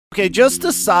Okay, just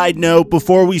a side note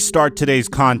before we start today's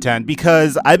content,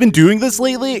 because I've been doing this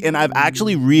lately and I've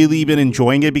actually really been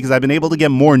enjoying it because I've been able to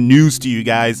get more news to you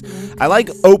guys. I like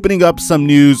opening up some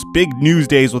news, big news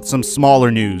days with some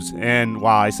smaller news. And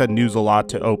wow, I said news a lot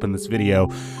to open this video.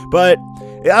 But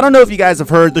I don't know if you guys have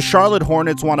heard, the Charlotte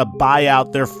Hornets want to buy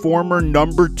out their former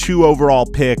 #2 overall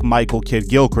pick, Michael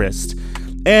Kidd-Gilchrist.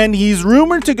 And he's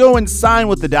rumored to go and sign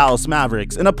with the Dallas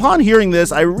Mavericks. And upon hearing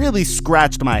this, I really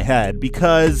scratched my head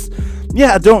because,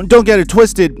 yeah, don't get it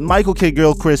twisted. Michael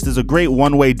Kidd-Gilchrist is a great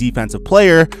one-way defensive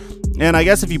player. And I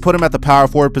guess if you put him at the power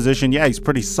forward position, yeah, he's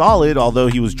pretty solid, although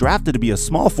he was drafted to be a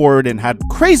small forward and had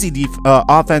crazy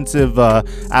offensive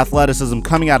athleticism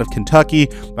coming out of Kentucky.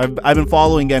 I've been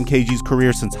following MKG's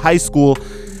career since high school.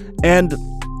 And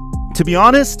to be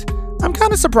honest, I'm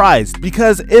kind of surprised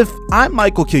because if I'm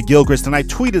Michael Kidd-Gilchrist and I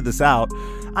tweeted this out,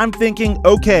 I'm thinking,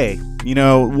 okay, you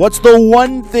know, what's the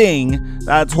one thing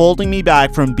that's holding me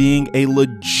back from being a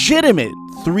legitimate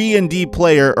 3-and-D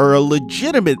player or a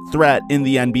legitimate threat in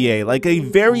the NBA, like a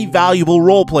very valuable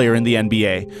role player in the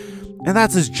NBA? And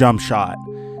that's his jump shot.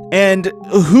 And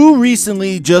who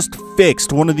recently just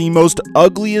fixed one of the most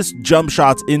ugliest jump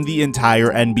shots in the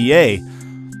entire NBA?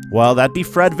 Well, that'd be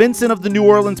Fred Vincent of the New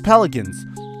Orleans Pelicans.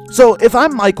 So if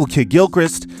I'm Michael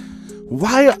Kidd-Gilchrist,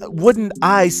 why wouldn't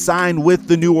I sign with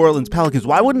the New Orleans Pelicans?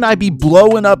 Why wouldn't I be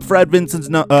blowing up Fred Vincent's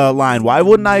line? Why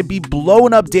wouldn't I be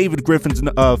blowing up David Griffin's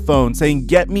phone saying,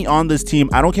 get me on this team?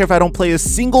 I don't care if I don't play a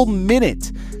single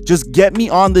minute. Just get me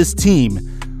on this team.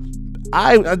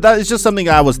 That is just something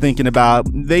I was thinking about.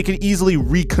 They could easily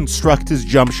reconstruct his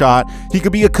jump shot. He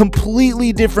could be a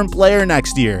completely different player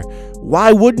next year.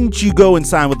 Why wouldn't you go and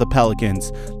sign with the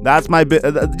Pelicans? That's my bit.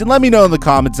 Let me know in the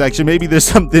comment section. Maybe there's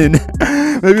something,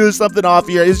 maybe there's something off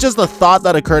here. It's just a thought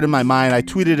that occurred in my mind. I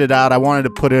tweeted it out. I wanted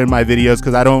to put it in my videos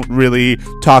because I don't really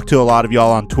talk to a lot of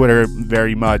y'all on Twitter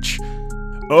very much.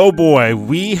 Oh boy,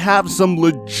 we have some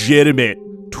legitimate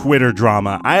Twitter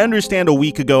drama. I understand a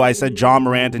week ago I said Ja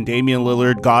Morant and Damian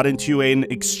Lillard got into an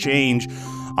exchange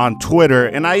on Twitter,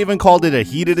 and I even called it a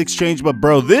heated exchange, but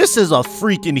bro, this is a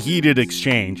freaking heated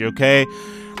exchange, okay?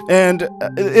 And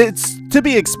it's to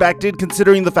be expected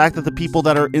considering the fact that the people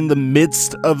that are in the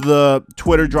midst of the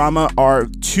Twitter drama are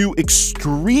two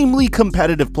extremely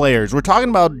competitive players. We're talking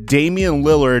about Damian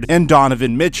Lillard and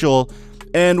Donovan Mitchell,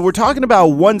 and we're talking about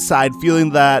one side feeling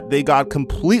that they got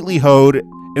completely hoed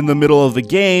in the middle of the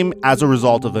game as a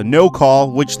result of a no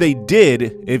call, which they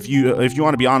did. If you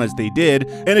want to be honest, they did.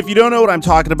 And if you don't know what I'm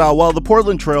talking about, well, the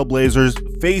Portland Trail Blazers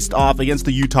faced off against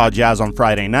the Utah Jazz on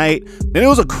Friday night, and it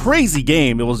was a crazy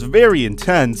game. It was very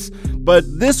intense, but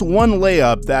this one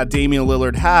layup that Damian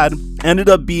Lillard had ended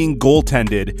up being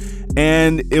goaltended,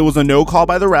 and it was a no call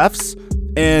by the refs.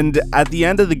 And at the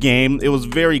end of the game, it was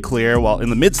very clear, well, in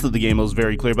the midst of the game, it was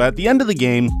very clear, but at the end of the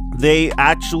game, they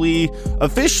actually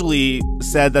officially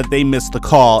said that they missed the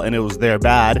call and it was their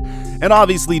bad. And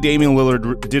obviously, Damian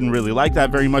Lillard didn't really like that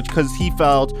very much because he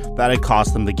felt that it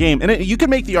cost them the game. And you can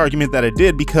make the argument that it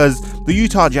did because the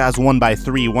Utah Jazz won by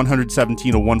 3,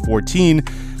 117 to 114.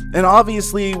 And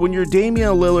obviously, when you're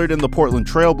Damian Lillard and the Portland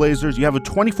Trail Blazers, you have a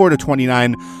 24 to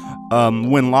 29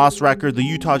 win-loss record. The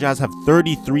Utah Jazz have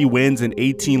 33 wins and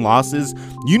 18 losses.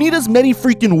 You need as many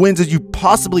freaking wins as you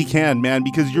possibly can, man,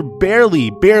 because you're barely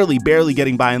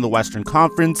getting by in the Western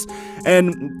Conference.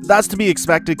 And that's to be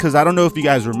expected because I don't know if you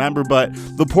guys remember, but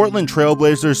the Portland Trail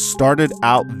Blazers started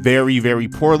out very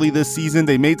poorly this season.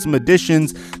 They made some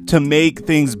additions to make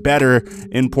things better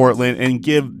in Portland and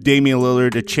give Damian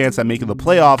Lillard a chance at making the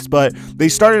playoffs, but they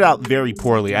started out very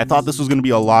poorly. I thought this was going to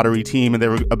be a lottery team and they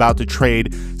were about to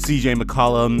trade CJ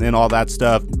McCollum and all that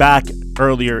stuff back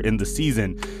earlier in the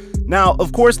season. Now,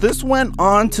 of course, this went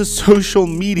on to social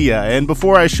media, and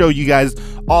before I show you guys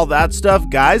all that stuff,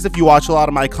 guys, if you watch a lot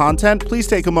of my content, please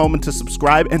take a moment to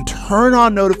subscribe and turn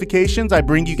on notifications. I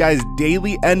bring you guys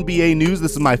daily NBA news.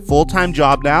 This is my full-time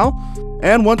job now.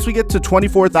 And once we get to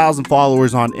 24,000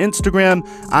 followers on Instagram,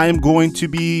 I am going to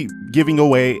be giving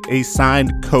away a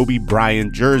signed Kobe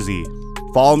Bryant jersey.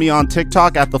 Follow me on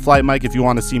TikTok at TheFlightmike if you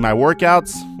want to see my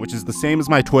workouts, which is the same as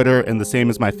my Twitter and the same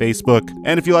as my Facebook.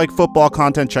 And if you like football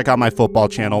content, check out my football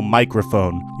channel,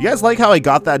 Microphone. You guys like how I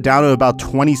got that down to about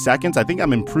 20 seconds? I think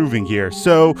I'm improving here.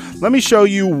 So let me show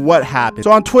you what happened.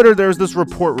 So on Twitter, there's this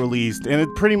report released, and it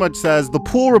pretty much says the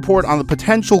pool report on the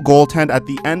potential goaltend at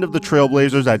the end of the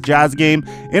Trailblazers at Jazz game.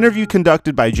 Interview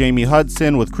conducted by Jamie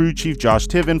Hudson with crew chief Josh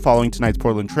Tiven following tonight's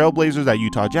Portland Trailblazers at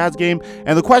Utah Jazz game.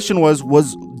 And the question was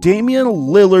Damian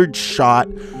Lillard's shot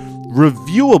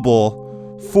reviewable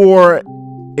for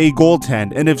a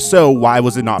goaltend? And if so, why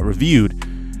was it not reviewed?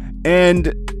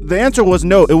 And the answer was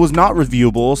no, it was not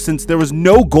reviewable since there was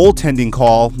no goaltending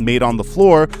call made on the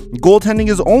floor. Goaltending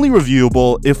is only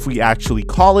reviewable if we actually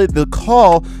call it. The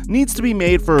call needs to be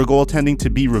made for a goaltending to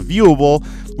be reviewable.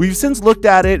 We've since looked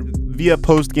at it via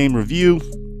post-game review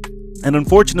and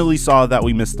unfortunately saw that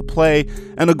we missed the play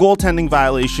and a goaltending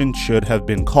violation should have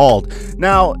been called.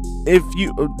 Now, if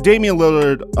you, Damian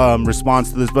Lillard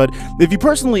responds to this, but if you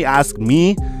personally ask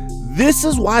me, this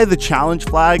is why the challenge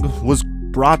flag was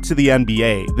brought to the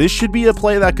NBA. This should be a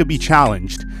play that could be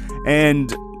challenged. And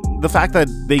the fact that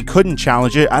they couldn't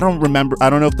challenge it, I don't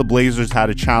know if the Blazers had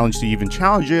a challenge to even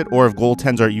challenge it or if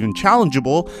goaltends are even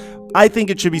challengeable. I think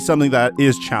it should be something that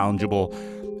is challengeable.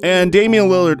 And Damian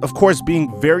Lillard, of course,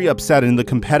 being very upset and the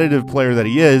competitive player that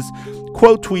he is,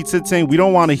 quote tweets it saying, "We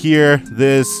don't want to hear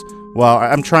this." Well,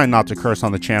 I'm trying not to curse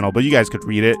on the channel, but you guys could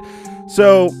read it.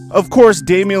 So, of course,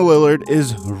 Damian Lillard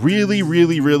is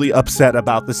really upset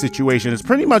about the situation. It's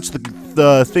pretty much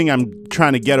the thing I'm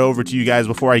trying to get over to you guys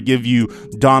before I give you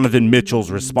Donovan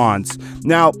Mitchell's response.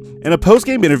 Now, in a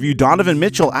post-game interview, Donovan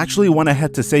Mitchell actually went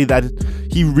ahead to say that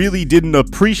he really didn't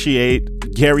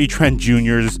appreciate Gary Trent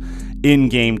Jr.'s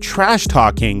in-game trash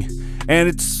talking. And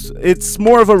it's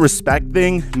more of a respect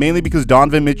thing, mainly because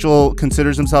Donovan Mitchell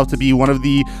considers himself to be one of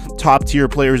the top tier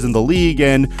players in the league,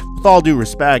 and with all due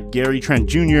respect, Gary Trent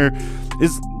Jr.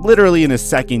 is literally in his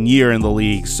second year in the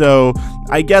league. So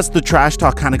I guess the trash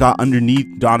talk kind of got underneath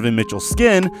Donovan Mitchell's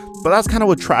skin, but that's kind of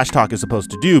what trash talk is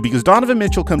supposed to do, because Donovan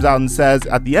Mitchell comes out and says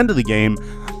at the end of the game,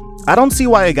 "I don't see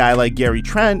why a guy like Gary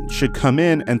Trent should come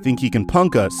in and think he can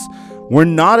punk us. We're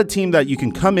not a team that you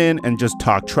can come in and just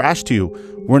talk trash to.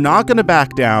 We're not going to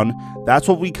back down. That's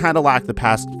what we kind of lacked the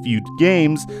past few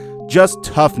games, just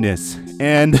toughness."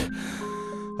 And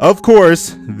of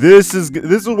course, this is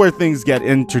where things get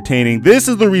entertaining. This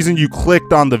is the reason you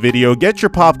clicked on the video. Get your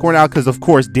popcorn out, because of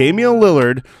course Damian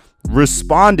Lillard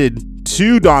responded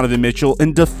to Donovan Mitchell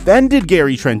and defended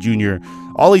Gary Trent Jr.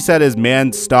 All he said is,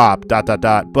 "Man, stop, ...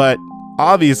 But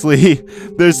obviously,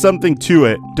 there's something to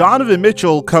it. Donovan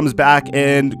Mitchell comes back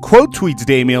and quote tweets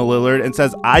Damian Lillard and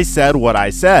says, "I said what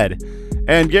I said."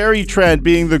 And Gary Trent,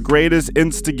 being the greatest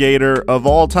instigator of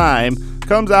all time,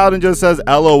 comes out and just says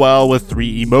LOL with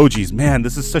 3 emojis. Man,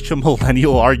 this is such a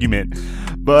millennial argument.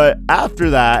 But after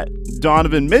that,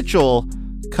 Donovan Mitchell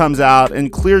comes out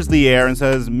and clears the air and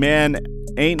says, "Man,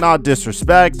 ain't not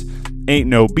disrespect, ain't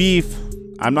no beef.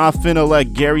 I'm not finna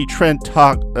let Gary Trent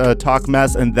talk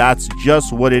mess, and that's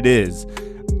just what it is."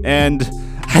 And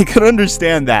I could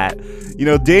understand that. You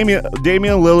know, Damian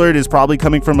Lillard is probably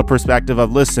coming from a perspective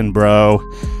of, "Listen, bro,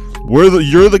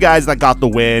 you're the guys that got the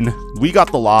win. We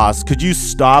got the loss. Could you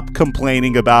stop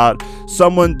complaining about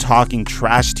someone talking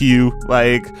trash to you?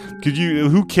 Like,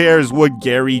 who cares what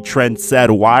Gary Trent said?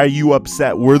 Why are you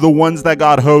upset? We're the ones that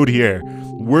got hoed here.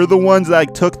 We're the ones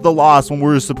that took the loss when we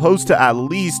were supposed to at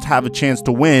least have a chance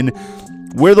to win.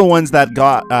 We're the ones that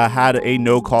had a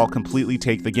no call completely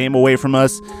take the game away from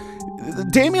us."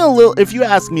 Damian Lillard, if you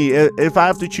ask me, if I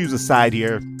have to choose a side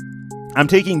here, I'm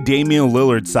taking Damian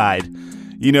Lillard's side.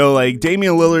 You know, like,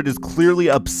 Damian Lillard is clearly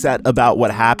upset about what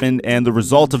happened and the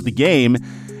result of the game.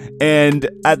 And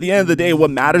at the end of the day, what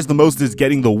matters the most is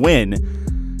getting the win.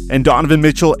 And Donovan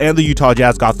Mitchell and the Utah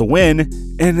Jazz got the win,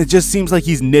 and it just seems like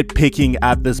he's nitpicking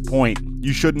at this point.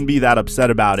 You shouldn't be that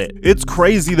upset about it. It's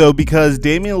crazy though, because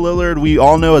Damian Lillard, we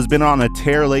all know, has been on a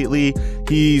tear lately.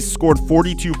 He scored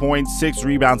 42 points, 6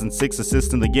 rebounds, and 6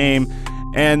 assists in the game.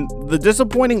 And the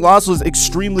disappointing loss was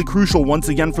extremely crucial once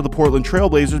again for the Portland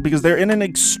Trailblazers, because they're in an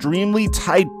extremely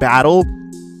tight battle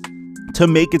to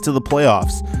make it to the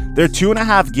playoffs. They're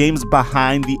 2.5 games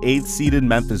behind the 8th seeded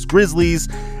Memphis Grizzlies,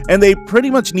 and they pretty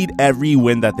much need every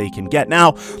win that they can get.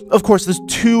 Now, of course,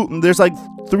 there's like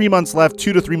 3 months left,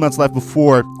 2 to 3 months left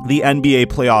before the NBA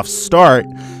playoffs start.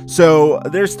 So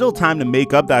there's still time to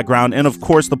make up that ground. And of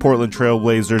course, the Portland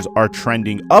Trailblazers are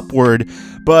trending upward,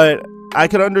 but I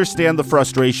could understand the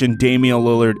frustration Damian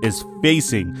Lillard is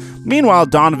facing. Meanwhile,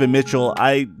 Donovan Mitchell,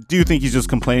 I do think he's just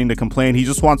complaining to complain. He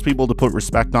just wants people to put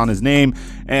respect on his name,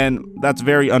 and that's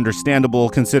very understandable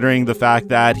considering the fact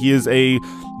that he is a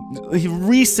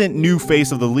recent new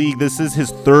face of the league. This is his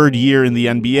 3rd year in the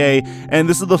NBA, and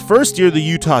this is the first year the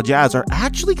Utah Jazz are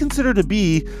actually considered to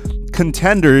be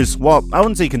contenders. Well, I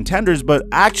wouldn't say contenders, but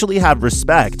actually have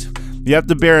respect. You have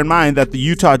to bear in mind that the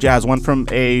Utah Jazz went from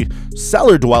a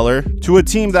cellar dweller to a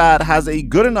team that has a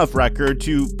good enough record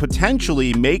to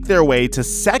potentially make their way to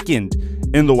 2nd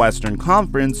in the Western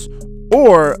Conference,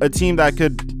 or a team that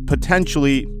could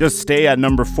potentially just stay at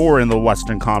number 4 in the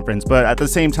Western Conference. But at the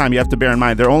same time, you have to bear in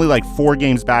mind they're only like 4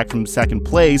 games back from 2nd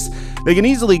place. They can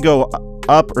easily go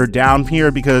up or down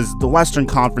here because the Western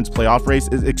Conference playoff race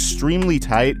is extremely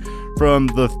tight from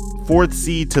the 4th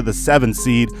seed to the 7th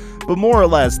seed. But more or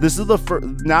less, this is the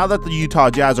now that the Utah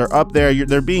Jazz are up there,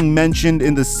 they're being mentioned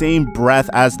in the same breath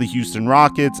as the Houston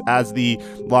Rockets, as the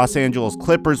Los Angeles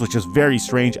Clippers, which is very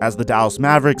strange, as the Dallas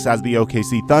Mavericks, as the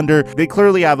OKC Thunder. They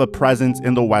clearly have a presence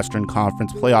in the Western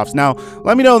Conference playoffs. Now,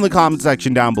 let me know in the comment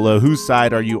section down below, whose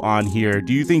side are you on here?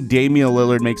 Do you think Damian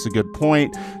Lillard makes a good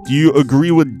point? Do you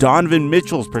agree with Donovan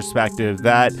Mitchell's perspective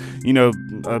that, you know,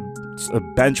 a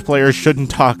bench player shouldn't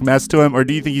talk mess to him? Or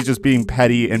do you think he's just being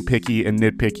petty and picky and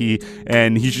nitpicky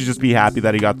and he should just be happy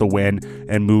that he got the win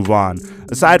and move on?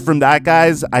 Aside from that,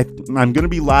 guys, I'm going to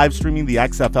be live streaming the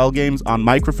XFL games on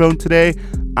microphone today.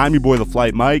 I'm your boy, The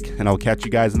Flight Mike, and I'll catch you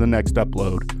guys in the next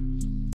upload.